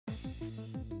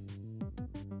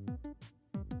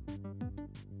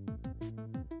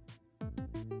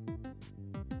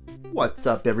What's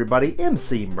up everybody,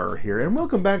 Emceemur here, and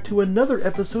welcome back to another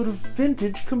episode of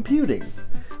Vintage Computing.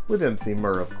 With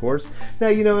Emceemur, of course. Now,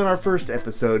 in our first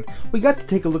episode, we got to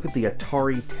take a look at the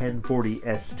Atari 1040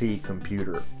 ST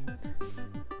computer.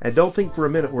 And don't think for a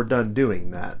minute we're done doing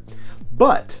that.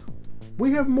 But,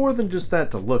 we have more than just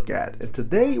that to look at. And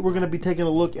today, we're going to be taking a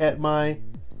look at my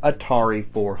Atari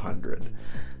 400.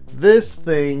 This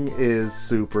thing is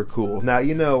super cool. Now,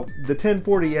 the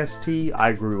 1040 ST,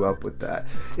 I grew up with that.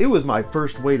 It was my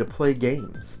first way to play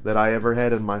games that I ever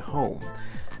had in my home.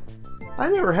 I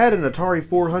never had an Atari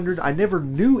 400. I never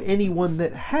knew anyone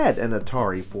that had an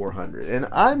Atari 400. And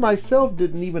I myself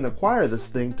didn't even acquire this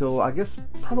thing till, I guess,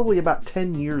 probably about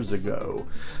 10 years ago.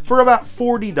 For about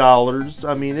 $40.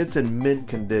 I mean, it's in mint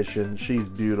condition. She's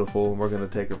beautiful, and we're going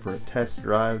to take her for a test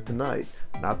drive tonight.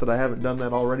 Not that I haven't done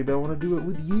that already, but I want to do it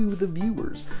with you, the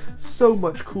viewers. So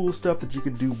much cool stuff that you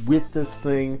can do with this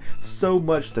thing. So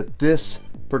much that this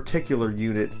particular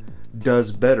unit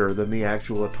does better than the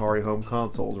actual Atari home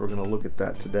consoles. We're going to look at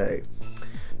that today.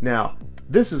 Now,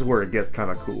 this is where it gets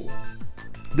kind of cool.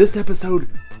 This episode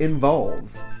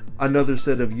involves another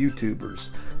set of YouTubers.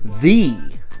 The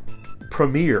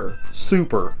premier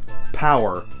super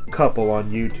power couple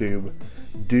on YouTube.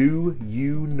 Do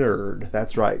You Nerd.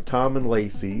 That's right, Tom and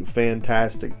Laci,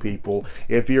 fantastic people.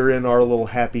 If you're in our little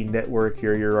happy network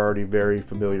here, you're already very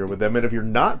familiar with them. And if you're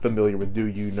not familiar with Do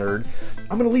You Nerd,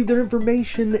 I'm going to leave their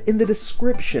information in the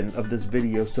description of this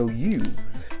video so you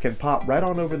can pop right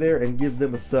on over there and give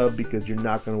them a sub, because you're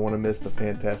not going to want to miss the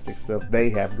fantastic stuff they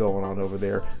have going on over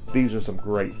there. These are some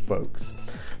great folks.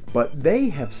 But they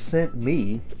have sent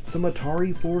me some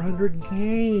Atari 400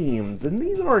 games, and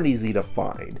these aren't easy to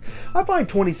find. I find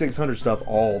 2600 stuff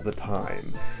all the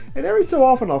time, and every so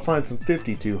often I'll find some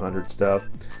 5200 stuff.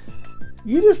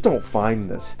 You just don't find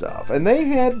this stuff, and they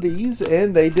had these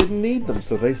and they didn't need them,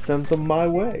 so they sent them my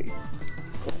way.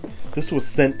 This was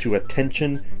sent to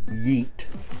Attention Yeet.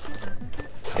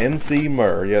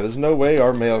 Emceemur. Yeah, there's no way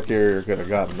our mail carrier could have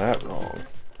gotten that wrong.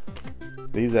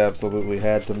 These absolutely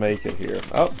had to make it here.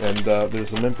 Oh, and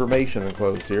there's some information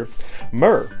enclosed here.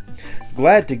 Mur,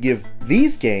 glad to give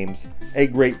these games a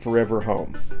great forever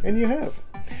home. And you have.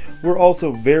 We're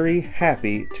also very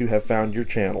happy to have found your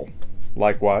channel.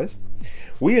 Likewise,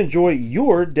 we enjoy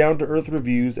your down-to-earth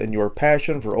reviews and your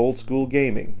passion for old school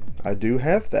gaming. I do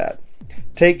have that.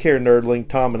 Take care, nerdling.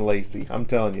 Tom and Laci. I'm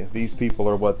telling you, these people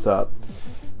are what's up.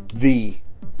 The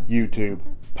YouTube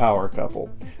power couple.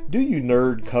 Do You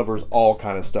Nerd covers all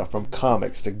kind of stuff, from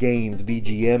comics to games,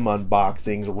 VGM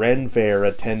unboxings, Ren Fair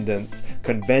attendance,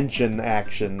 convention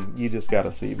action. You just got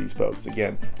to see these folks.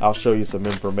 Again, I'll show you some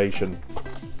information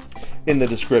in the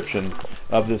description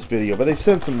of this video, but they've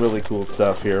sent some really cool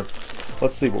stuff here.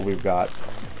 Let's see what we've got.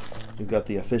 We've got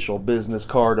the official business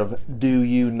card of Do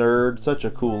You Nerd. Such a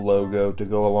cool logo to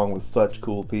go along with such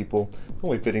cool people.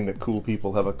 Only fitting that cool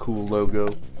people have a cool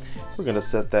logo. We're going to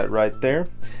set that right there,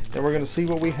 and we're going to see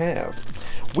what we have.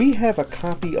 We have a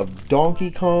copy of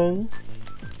Donkey Kong,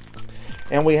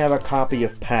 and we have a copy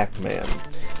of Pac Man.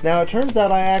 Now, it turns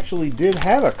out I actually did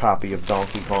have a copy of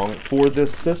Donkey Kong for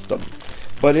this system,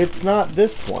 but it's not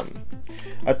this one.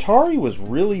 Atari was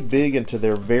really big into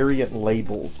their variant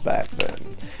labels back then.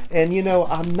 And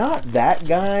I'm not that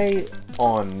guy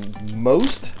on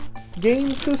most game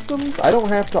systems. I don't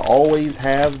have to always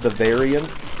have the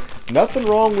variants. Nothing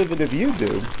wrong with it if you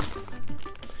do.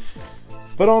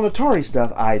 But on Atari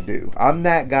stuff, I do. I'm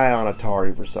that guy on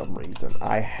Atari for some reason.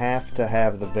 I have to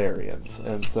have the variants.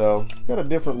 And so, I've got a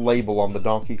different label on the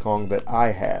Donkey Kong that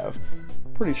I have.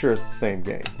 Pretty sure it's the same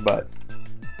game, but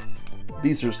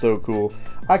these are so cool.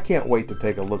 I can't wait to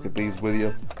take a look at these with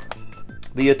you.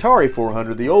 The Atari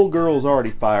 400, the old girl's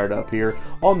already fired up here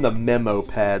on the memo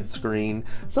pad screen.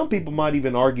 Some people might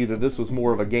even argue that this was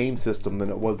more of a game system than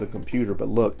it was a computer, but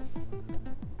look.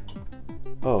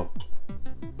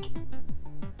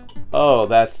 Oh,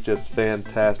 that's just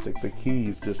fantastic. The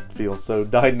keys just feel so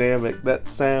dynamic. That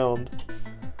sound.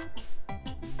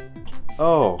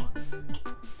 Oh.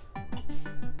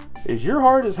 Is your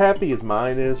heart as happy as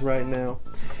mine is right now?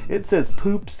 It says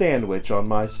poop sandwich on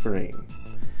my screen.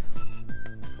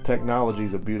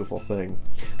 Technology's a beautiful thing.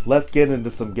 Let's get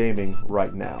into some gaming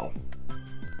right now.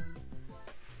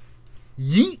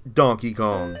 Yeet Donkey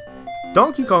Kong!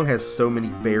 Donkey Kong has so many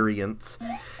variants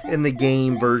in the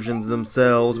game versions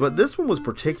themselves, but this one was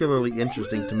particularly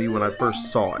interesting to me when I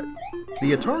first saw it.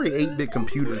 The Atari 8-bit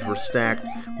computers were stacked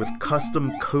with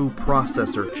custom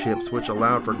coprocessor chips, which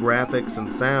allowed for graphics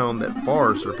and sound that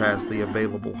far surpassed the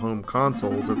available home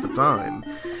consoles at the time.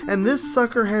 And this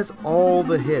sucker has all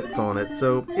the hits on it,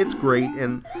 so it's great,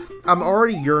 and I'm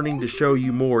already yearning to show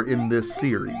you more in this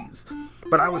series.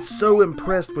 But I was so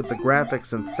impressed with the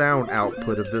graphics and sound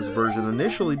output of this version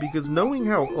initially because knowing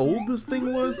how old this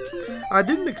thing was, I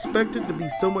didn't expect it to be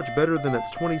so much better than its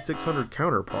 2600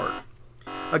 counterpart.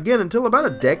 Again, until about a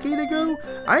decade ago,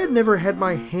 I had never had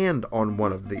my hand on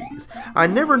one of these. I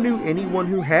never knew anyone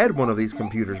who had one of these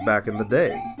computers back in the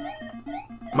day.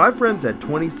 My friends had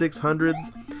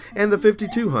 2600s and the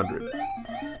 5200.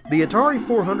 The Atari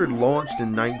 400 launched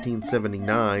in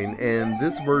 1979, and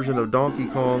this version of Donkey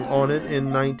Kong on it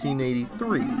in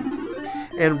 1983.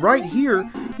 And right here,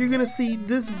 you're going to see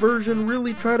this version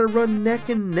really try to run neck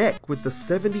and neck with the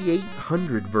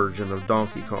 7800 version of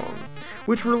Donkey Kong,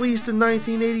 which released in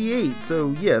 1988.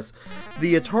 So yes,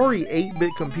 the Atari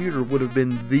 8-bit computer would have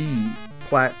been the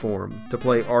platform to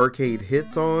play arcade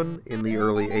hits on in the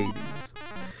early 80s.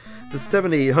 The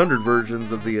 7800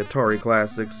 versions of the Atari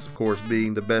classics, of course,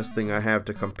 being the best thing I have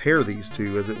to compare these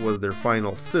to, as it was their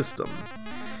final system.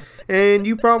 And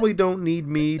you probably don't need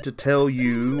me to tell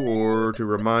you or to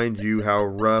remind you how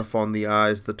rough on the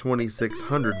eyes the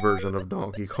 2600 version of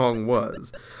Donkey Kong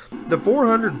was. The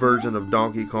 400 version of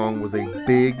Donkey Kong was a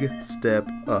big step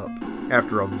up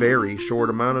after a very short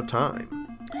amount of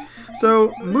time.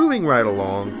 So, moving right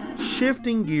along,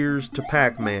 shifting gears to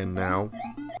Pac Man now.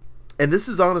 And this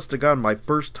is honest to God my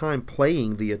first time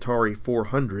playing the Atari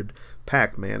 400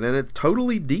 Pac Man, and it's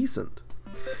totally decent.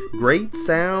 Great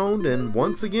sound, and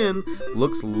once again,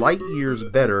 looks light years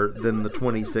better than the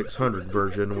 2600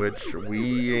 version, which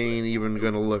we ain't even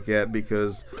gonna look at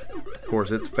because, of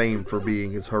course, it's famed for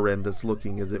being as horrendous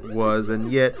looking as it was, and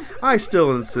yet I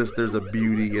still insist there's a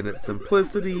beauty in its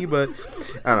simplicity. But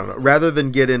I don't know, rather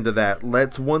than get into that,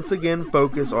 let's once again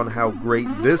focus on how great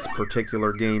this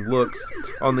particular game looks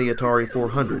on the Atari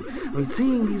 400. I mean,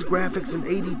 seeing these graphics in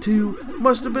 '82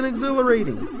 must have been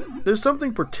exhilarating. There's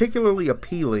something particularly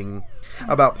appealing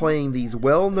about playing these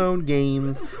well-known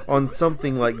games on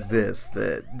something like this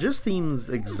that just seems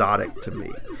exotic to me.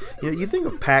 You know, you think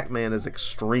of Pac Man as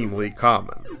extremely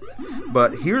common,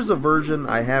 but here's a version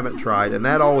I haven't tried, and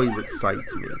that always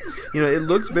excites me. You know, it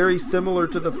looks very similar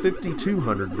to the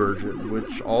 5200 version,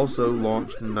 which also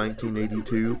launched in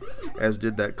 1982, as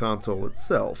did that console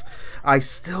itself. I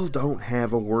still don't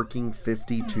have a working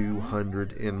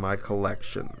 5200 in my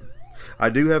collection.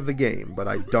 I do have the game, but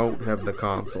I don't have the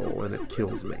console, and it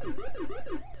kills me.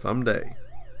 Someday.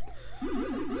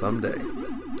 Someday.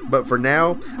 But for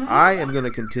now, I am going to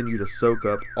continue to soak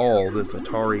up all this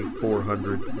Atari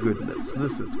 400 goodness.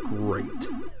 This is great.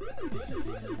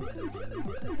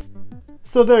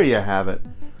 So there you have it.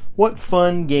 What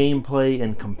fun gameplay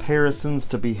and comparisons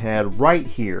to be had right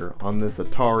here on this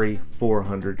Atari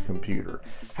 400 computer.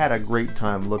 Had a great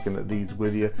time looking at these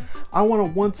with you. I want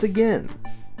to once again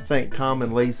thank Tom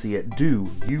and Laci at Do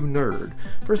You Nerd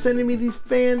for sending me these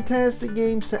fantastic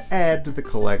games to add to the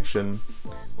collection.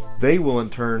 They will in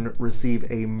turn receive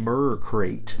a Murr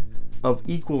crate of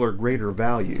equal or greater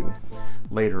value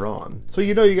later on. So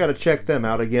you know you got to check them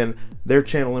out. Again, their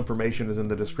channel information is in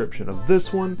the description of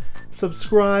this one.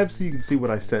 Subscribe so you can see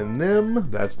what I send them.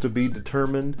 That's to be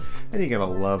determined. And you're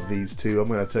going to love these two. I'm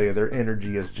going to tell you, their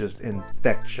energy is just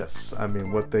infectious. I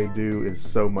mean, what they do is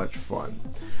so much fun.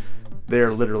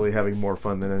 They're literally having more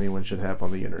fun than anyone should have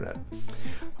on the internet.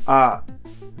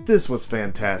 This was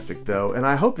fantastic though, and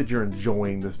I hope that you're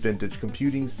enjoying this vintage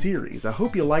computing series. I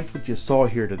hope you liked what you saw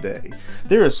here today.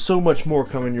 There is so much more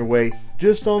coming your way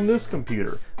just on this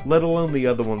computer, let alone the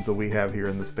other ones that we have here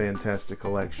in this fantastic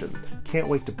collection. Can't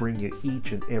wait to bring you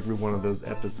each and every one of those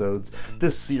episodes.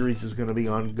 This series is going to be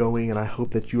ongoing, and I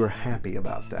hope that you are happy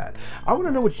about that. I want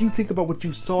to know what you think about what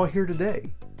you saw here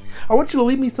today. I want you to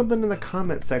leave me something in the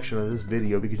comment section of this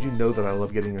video, because you know that I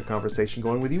love getting a conversation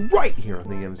going with you right here on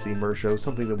the Emceemur Show,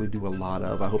 something that we do a lot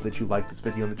of. I hope that you like this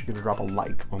video and that you're going to drop a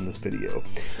like on this video.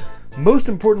 Most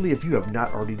importantly, if you have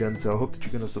not already done so, I hope that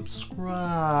you're going to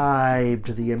subscribe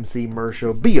to the Emceemur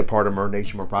Show, be a part of Mer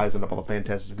Nation, Mer Prize, and up all the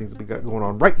fantastic things that we got going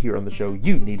on right here on the show.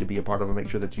 You need to be a part of it. Make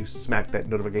sure that you smack that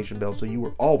notification bell so you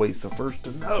are always the first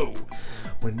to know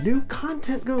when new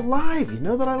content goes live. You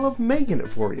know that I love making it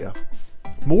for you.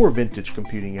 More vintage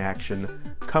computing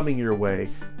action coming your way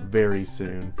very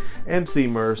soon.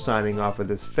 Emceemur signing off of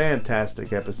this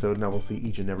fantastic episode, and I will see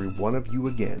each and every one of you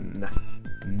again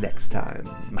next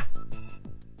time.